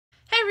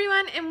Hey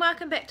everyone, and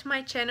welcome back to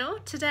my channel.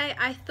 Today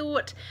I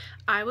thought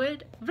I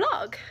would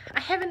vlog. I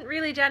haven't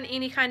really done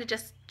any kind of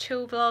just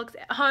chill vlogs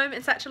at home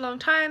in such a long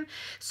time,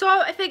 so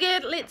I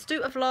figured let's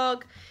do a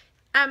vlog.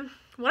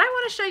 What I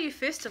want to show you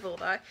first of all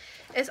though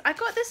is I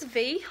got this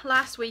V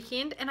last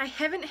weekend and I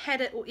haven't had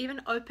it or even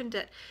opened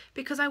it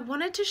because I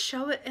wanted to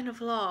show it in a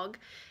vlog,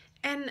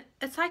 and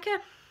it's like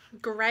a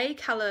grey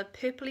colour,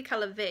 purpley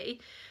colour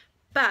V,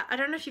 but I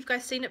don't know if you've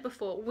guys seen it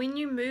before. When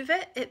you move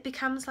it, it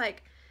becomes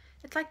like,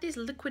 it's like there's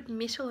liquid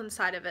metal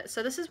inside of it.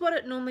 So this is what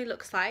it normally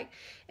looks like.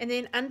 And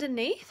then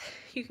underneath,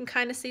 you can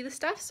kind of see the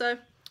stuff. So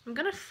I'm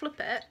going to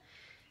flip it.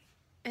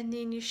 And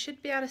then you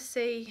should be able to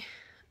see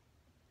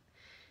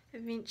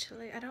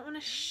eventually. I don't want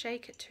to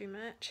shake it too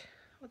much.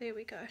 Oh, there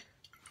we go.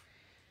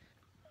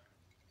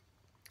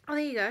 Oh,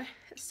 there you go.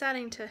 It's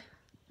starting to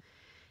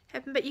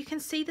happen. But you can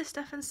see the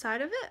stuff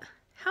inside of it.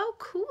 How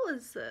cool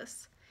is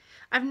this?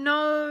 I've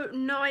no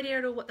idea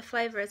at all what the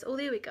flavour is. Oh,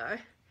 there we go.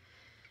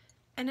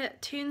 And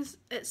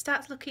it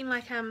starts looking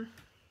like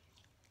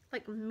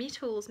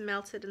metal's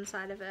melted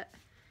inside of it.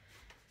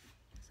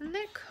 Isn't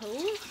that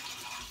cool?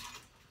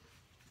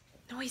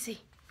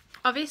 Noisy.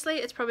 Obviously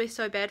it's probably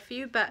so bad for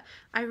you, but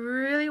I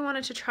really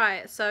wanted to try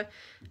it, so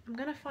I'm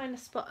gonna find a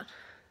spot.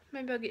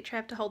 Maybe I'll get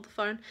Trav to hold the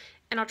phone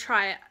and I'll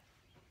try it.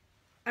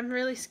 I'm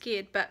really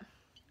scared, but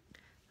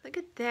look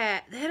at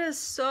that. That is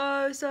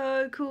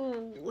so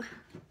cool.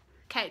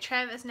 Okay,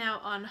 Trav is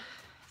now on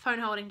phone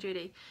holding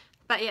duty.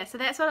 But yeah, so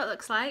that's what it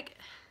looks like.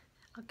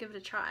 I'll give it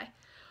a try.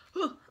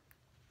 Oh,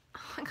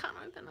 I can't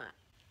open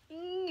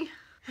it.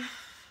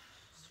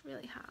 It's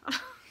really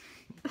hard.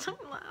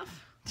 Don't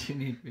laugh. Do you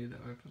need me to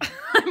open it?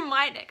 I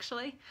might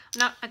actually.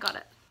 No, I got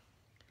it.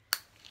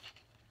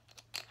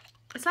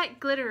 It's like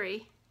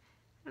glittery.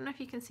 I don't know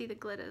if you can see the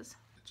glitters.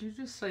 Did you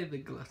just say the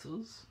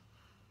glitters?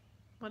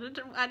 What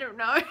did I don't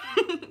know.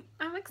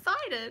 I'm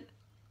excited.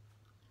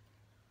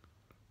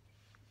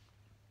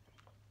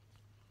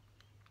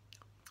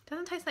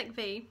 Doesn't taste like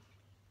V.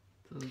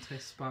 Does it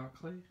taste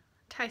sparkly?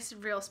 Tastes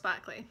real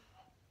sparkly.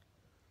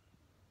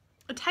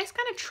 It tastes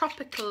kind of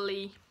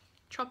tropically.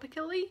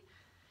 Tropically?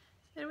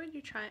 So when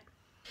you try it?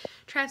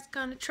 Trav's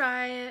gonna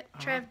try it.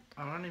 Trav.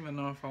 I don't even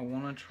know if I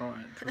want to try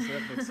it because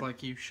that looks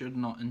like you should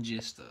not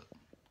ingest it.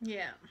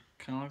 Yeah.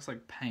 Kind of looks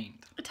like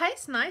paint. It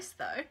tastes nice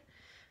though.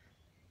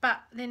 But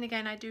then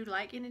again, I do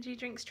like energy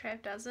drinks.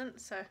 Trav doesn't,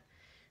 so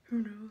who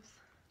knows?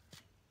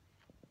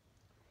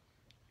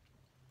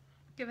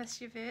 Give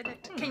us your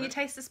verdict. Can you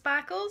taste the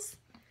sparkles?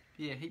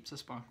 Yeah, heaps of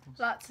sparkles.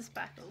 Lots of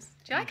sparkles.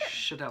 Do you like it?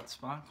 Shit out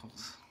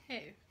sparkles.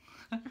 Ew.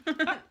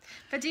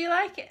 But do you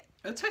like it?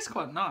 It tastes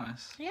quite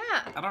nice. Yeah.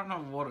 I don't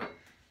know what it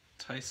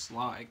tastes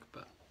like,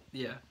 but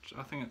yeah,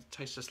 I think it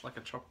tastes just like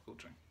a tropical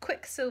drink.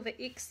 Quicksilver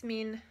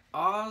X-Men.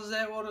 Oh, is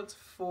that what it's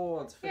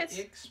for? It's for Yes.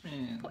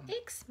 X-Men. For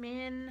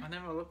X-Men. I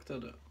never looked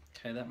at it.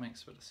 Okay, that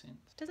makes a bit of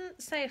sense.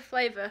 Doesn't say a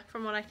flavour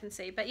from what I can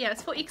see, but yeah,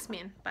 it's for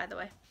X-Men, by the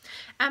way.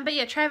 But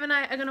yeah, Trav and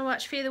I are going to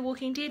watch Fear the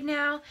Walking Dead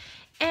now,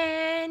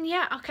 and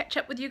yeah, I'll catch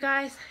up with you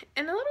guys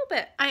in a little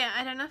bit.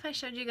 I don't know if I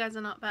showed you guys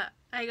or not, but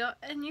I got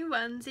a new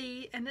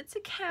onesie, and it's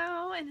a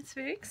cow, and it's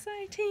very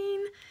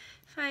exciting.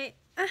 If I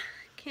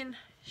can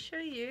show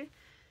you.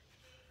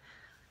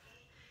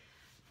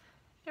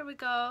 There we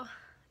go.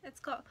 It's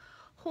got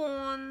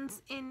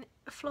horns and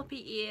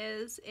floppy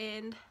ears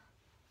and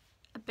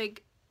a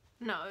big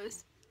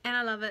nose, and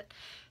I love it.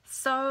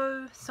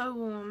 So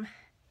warm,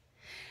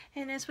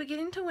 and as we get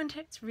into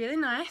winter it's really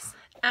nice.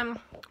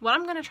 What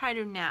I'm gonna try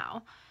to do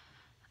now,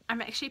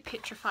 I'm actually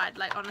petrified,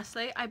 like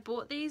honestly. I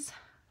bought these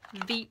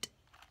Veet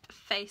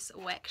face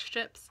wax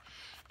strips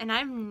and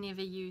I've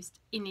never used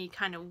any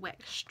kind of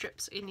wax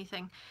strips or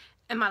anything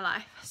in my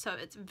life, so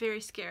it's very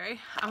scary.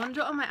 I want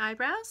to do it on my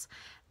eyebrows.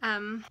 I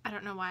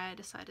don't know why I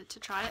decided to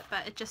try it,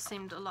 but it just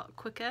seemed a lot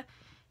quicker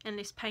and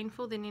less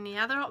painful than any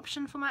other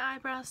option for my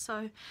eyebrows,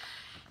 so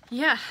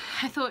yeah,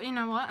 I thought, you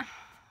know what,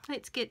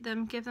 let's give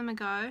them a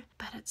go.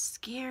 But it's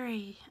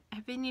scary.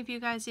 Have any of you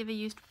guys ever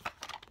used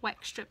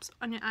wax strips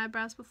on your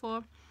eyebrows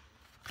before?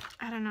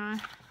 I don't know.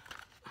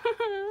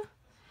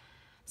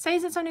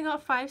 Says it's only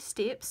got 5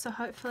 steps, so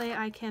hopefully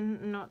I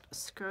can not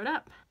screw it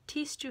up.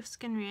 Test your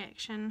skin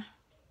reaction.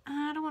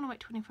 I don't want to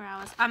wait 24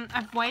 hours.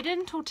 I've waited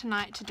until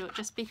tonight to do it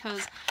just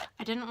because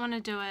I didn't want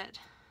to do it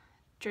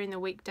during the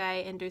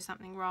weekday and do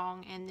something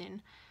wrong and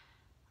then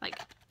like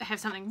have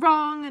something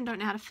wrong and don't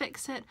know how to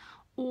fix it,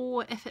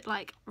 or if it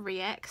like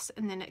reacts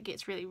and then it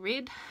gets really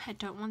red. I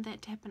don't want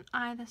that to happen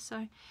either,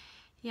 so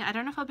yeah, I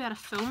don't know if I'll be able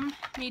to film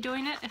me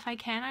doing it. If I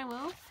can, I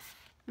will.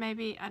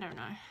 Maybe, I don't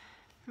know,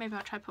 maybe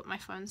I'll try to put my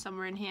phone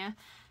somewhere in here.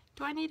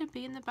 Do I need to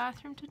be in the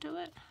bathroom to do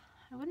it?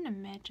 I wouldn't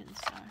imagine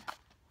so.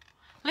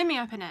 Let me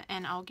open it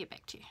and I'll get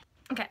back to you.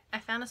 Okay, I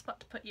found a spot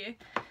to put you,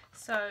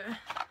 so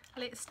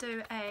let's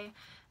do a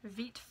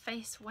Veet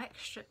face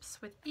wax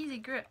strips with easy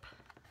grip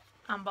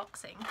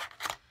unboxing.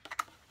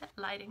 That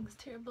lighting's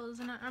terrible,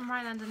 isn't it? I'm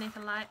right underneath a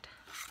light.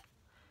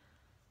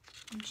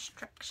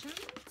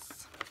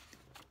 Instructions.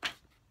 Oh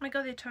my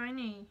god, they're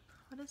tiny.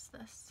 What is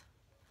this?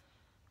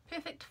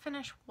 Perfect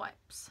finish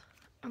wipes.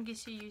 I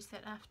guess you use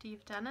that after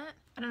you've done it.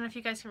 I don't know if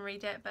you guys can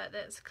read that, but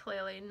that's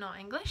clearly not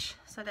English,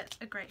 so that's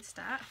a great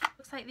start.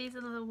 Looks like these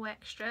are little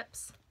wax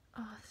strips.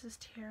 Oh, this is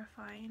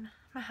terrifying.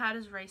 My heart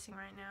is racing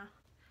right now.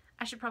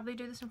 I should probably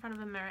do this in front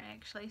of a mirror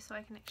actually, so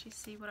I can actually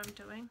see what I'm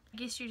doing. I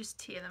guess you just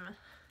tear them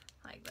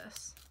like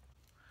this.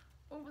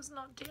 Oh, it's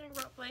not tearing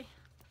properly.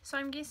 So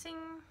I'm guessing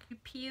you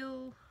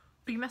peel,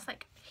 you must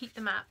like heat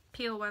them up,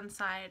 peel one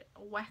side,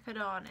 whack it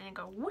on, and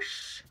go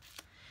whoosh.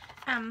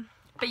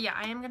 But yeah,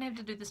 I am going to have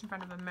to do this in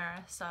front of a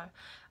mirror, so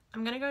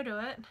I'm going to go do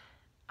it.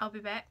 I'll be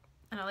back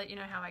and I'll let you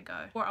know how I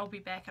go. Or I'll be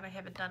back and I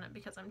haven't done it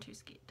because I'm too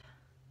scared.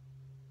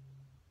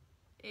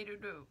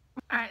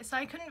 Alright, so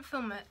I couldn't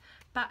film it,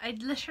 but I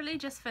literally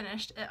just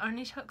finished. It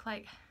only took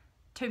like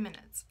 2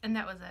 minutes and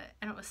that was it.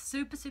 And it was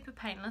super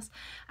painless.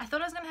 I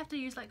thought I was going to have to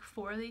use like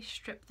 4 of these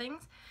strip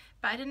things,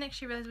 but I didn't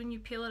actually realize when you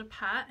peel it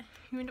apart,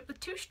 you end up with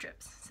 2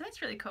 strips. So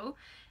that's really cool.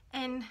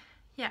 And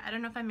yeah, I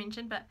don't know if I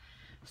mentioned, but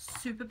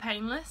super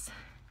painless.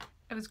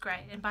 It was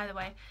great. And by the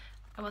way,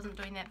 I wasn't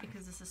doing that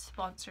because this is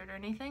sponsored or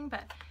anything,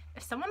 but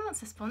if someone wants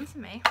to sponsor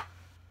me,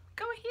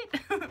 go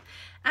ahead.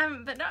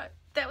 But no,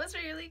 that was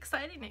really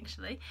exciting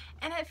actually,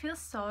 and it feels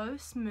so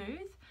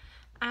smooth.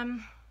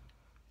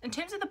 In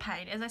terms of the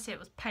pain, as I said, it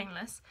was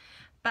painless,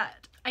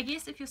 but I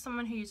guess if you're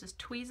someone who uses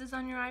tweezers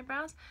on your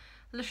eyebrows,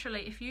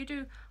 literally if you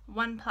do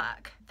 1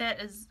 pluck,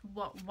 that is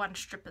what 1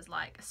 strip is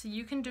like. So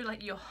you can do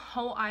like your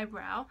whole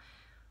eyebrow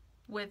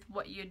with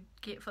what you'd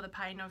get for the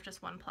pain of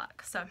just 1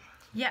 pluck. So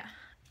yeah,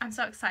 I'm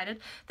so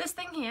excited. This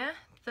thing here,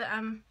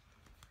 the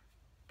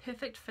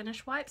Perfect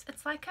Finish wipes,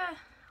 it's like a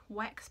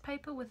wax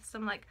paper with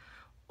some like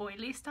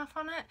oily stuff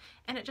on it,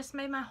 and it just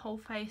made my whole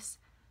face,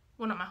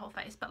 well not my whole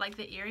face, but like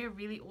the area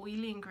really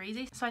oily and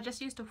greasy. So I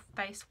just used a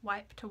face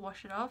wipe to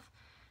wash it off.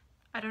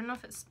 I don't know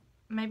if it's,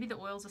 maybe the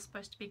oils are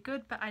supposed to be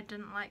good, but I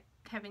didn't like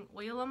having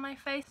oil on my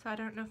face, so I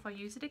don't know if I'll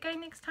use it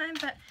again next time.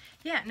 But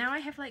yeah, now I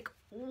have like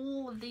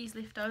all of these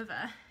left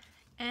over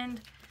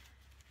and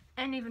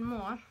even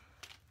more.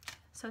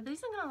 So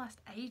these are gonna last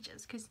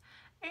ages because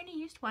I only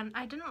used 1.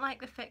 I didn't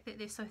like the fact that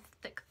they're so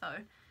thick though.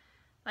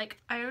 Like,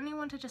 I only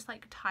want to just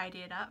like tidy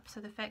it up,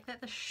 so the fact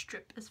that the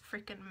strip is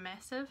freaking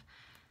massive,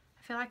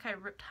 I feel like I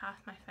ripped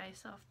half my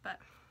face off. But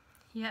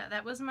yeah,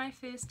 that was my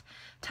first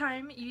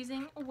time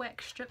using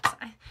wax strips.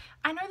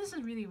 I know this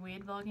is really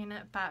weird vlogging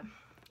it, but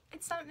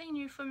it's something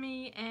new for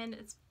me, and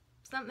it's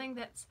something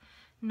that's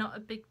not a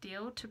big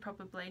deal to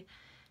probably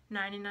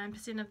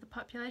 99% of the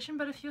population.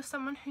 But if you're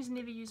someone who's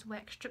never used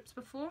wax strips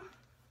before,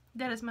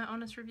 that is my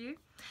honest review.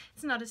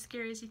 It's not as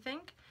scary as you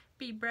think.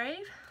 Be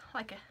brave,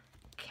 like a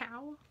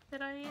cow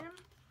that I am.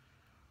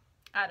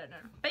 I don't know,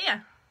 but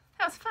yeah,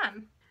 that was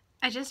fun.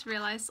 I just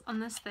realized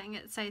on this thing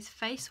it says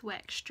face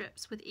wax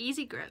strips with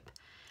easy grip,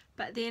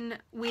 but then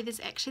where there's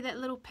actually that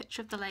little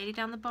picture of the lady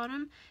down the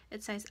bottom,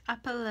 it says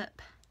upper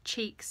lip,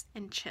 cheeks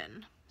and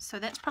chin. So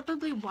that's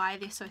probably why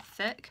they're so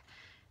thick.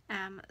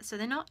 So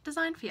they're not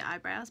designed for your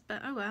eyebrows,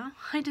 but oh well,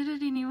 I did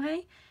it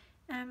anyway.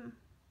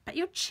 But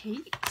your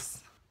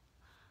cheeks,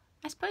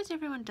 I suppose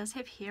everyone does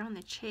have hair on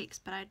their cheeks,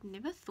 but I'd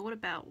never thought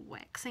about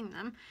waxing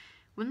them.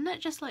 Wouldn't that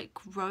just like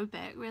grow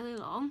back really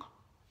long?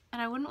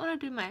 And I wouldn't want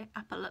to do my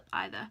upper lip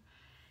either.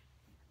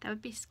 That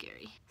would be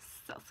scary.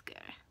 So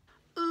scary.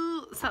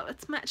 Ooh, so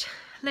it's much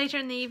later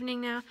in the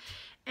evening now,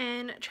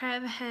 and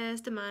Trav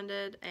has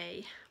demanded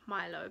a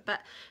Milo,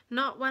 but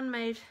not one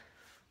made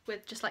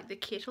with just like the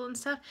kettle and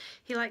stuff.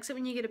 He likes it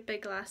when you get a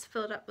big glass,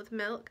 fill it up with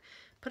milk,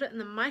 put it in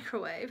the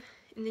microwave,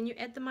 and then you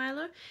add the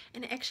Milo,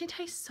 and it actually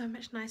tastes so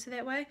much nicer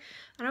that way.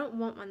 I don't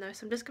want one though,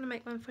 so I'm just going to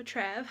make one for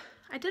Trav.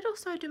 I did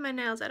also do my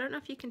nails. I don't know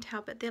if you can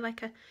tell, but they're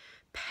like a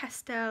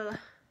pastel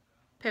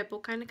purple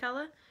kind of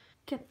colour.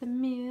 Get the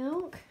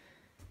milk.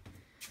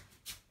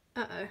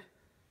 Uh-oh.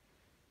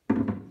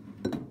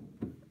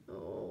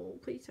 Oh,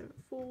 please don't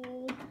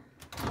fall.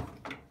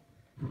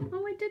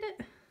 Oh, I did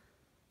it.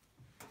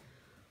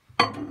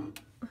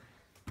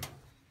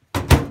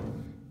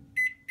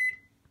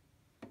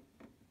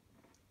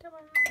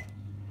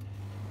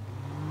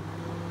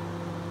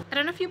 I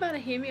don't know if you're able to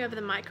hear me over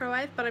the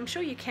microwave, but I'm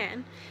sure you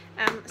can.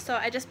 So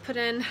I just put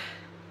in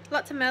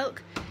lots of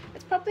milk.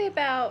 It's probably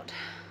about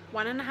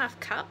 1.5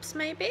 cups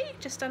maybe,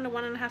 just under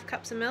 1.5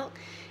 cups of milk.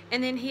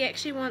 And then he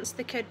actually wants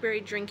the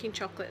Cadbury drinking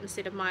chocolate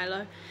instead of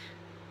Milo,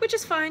 which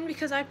is fine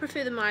because I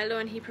prefer the Milo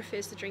and he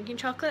prefers the drinking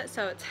chocolate,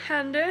 so it's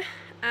handy.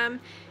 And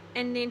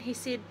then he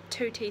said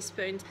 2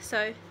 teaspoons.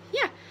 So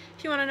yeah,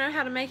 if you want to know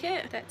how to make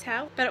it, that's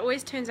how. But it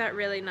always turns out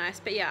really nice.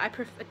 But yeah, I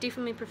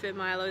definitely prefer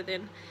Milo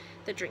than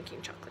the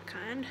drinking chocolate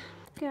kind.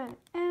 Go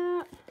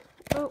out.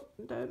 Oh,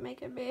 don't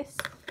make a mess.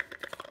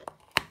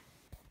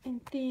 And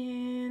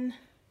then,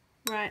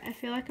 right, I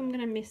feel like I'm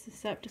gonna mess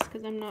this up just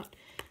because I'm not.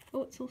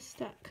 Oh, it's all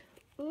stuck.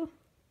 Oh,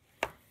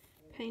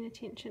 paying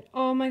attention.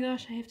 Oh my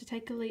gosh, I have to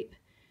take a leap.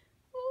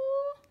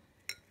 Oh,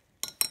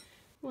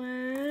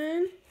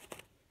 1.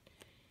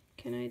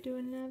 Can I do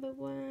another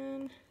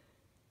one?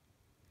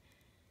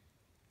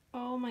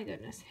 Oh my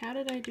goodness, how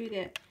did I do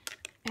that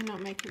and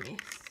not make a mess?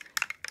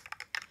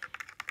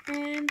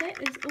 And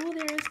that is all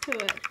there is to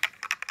it.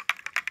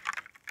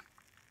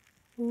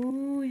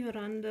 Oh, you're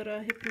under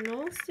a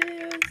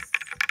hypnosis.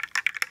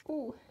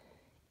 Oh,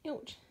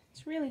 ouch.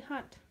 It's really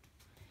hot.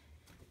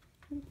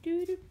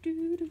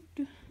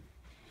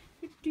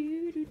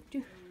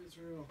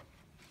 Israel.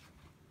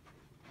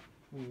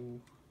 Ooh.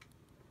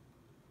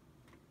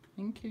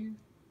 Thank you.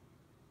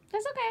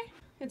 That's okay.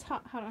 It's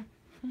hot. Hold on.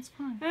 That's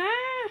fine.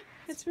 Ah,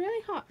 it's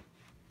really hot.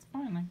 It's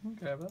fine. I can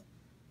grab it.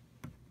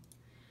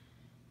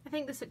 I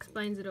think this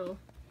explains it all.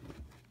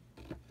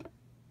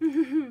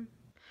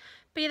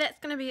 But yeah, that's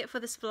going to be it for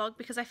this vlog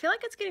because I feel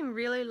like it's getting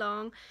really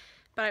long,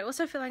 but I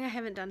also feel like I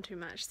haven't done too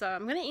much. So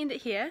I'm going to end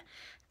it here.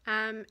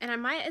 And I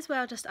might as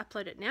well just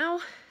upload it now.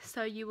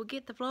 So you will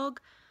get the vlog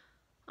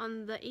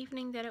on the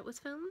evening that it was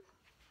filmed.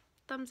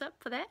 Thumbs up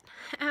for that.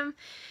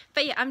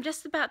 But yeah, I'm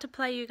just about to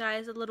play you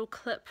guys a little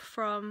clip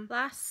from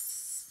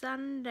last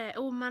Sunday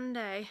or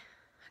Monday.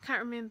 I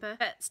can't remember.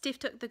 But Steph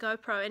took the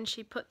GoPro and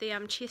she put the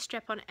chest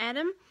strap on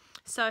Adam.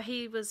 So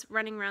he was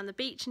running around the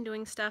beach and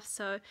doing stuff.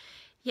 So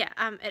yeah,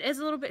 it is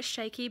a little bit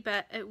shaky,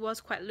 but it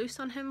was quite loose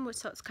on him,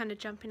 so it's kind of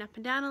jumping up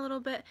and down a little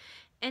bit.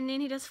 And then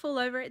he does fall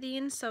over at the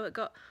end, so it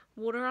got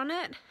water on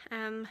it.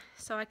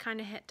 So I kind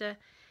of had to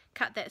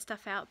cut that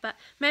stuff out. But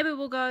maybe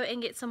we'll go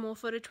and get some more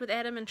footage with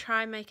Adam and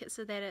try and make it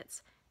so that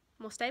it's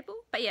more stable.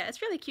 But yeah, it's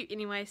really cute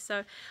anyway,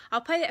 so I'll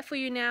play that for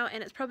you now,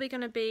 and it's probably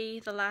going to be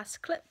the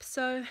last clip.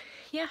 So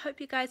yeah, hope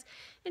you guys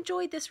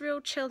enjoyed this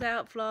real chilled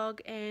out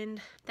vlog,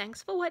 and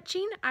thanks for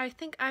watching. I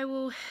think I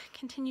will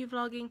continue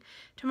vlogging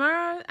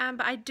tomorrow,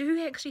 but I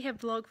do actually have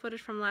vlog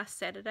footage from last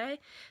Saturday,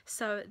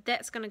 so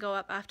that's going to go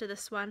up after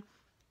this one,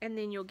 and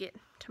then you'll get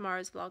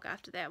tomorrow's vlog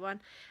after that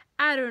one.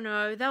 I don't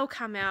know, they'll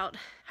come out.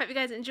 Hope you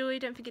guys enjoy.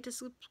 Don't forget to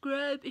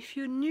subscribe if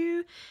you're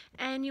new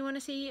and you want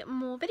to see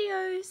more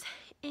videos,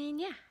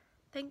 and yeah,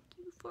 thank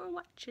you for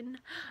watching.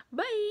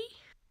 Bye!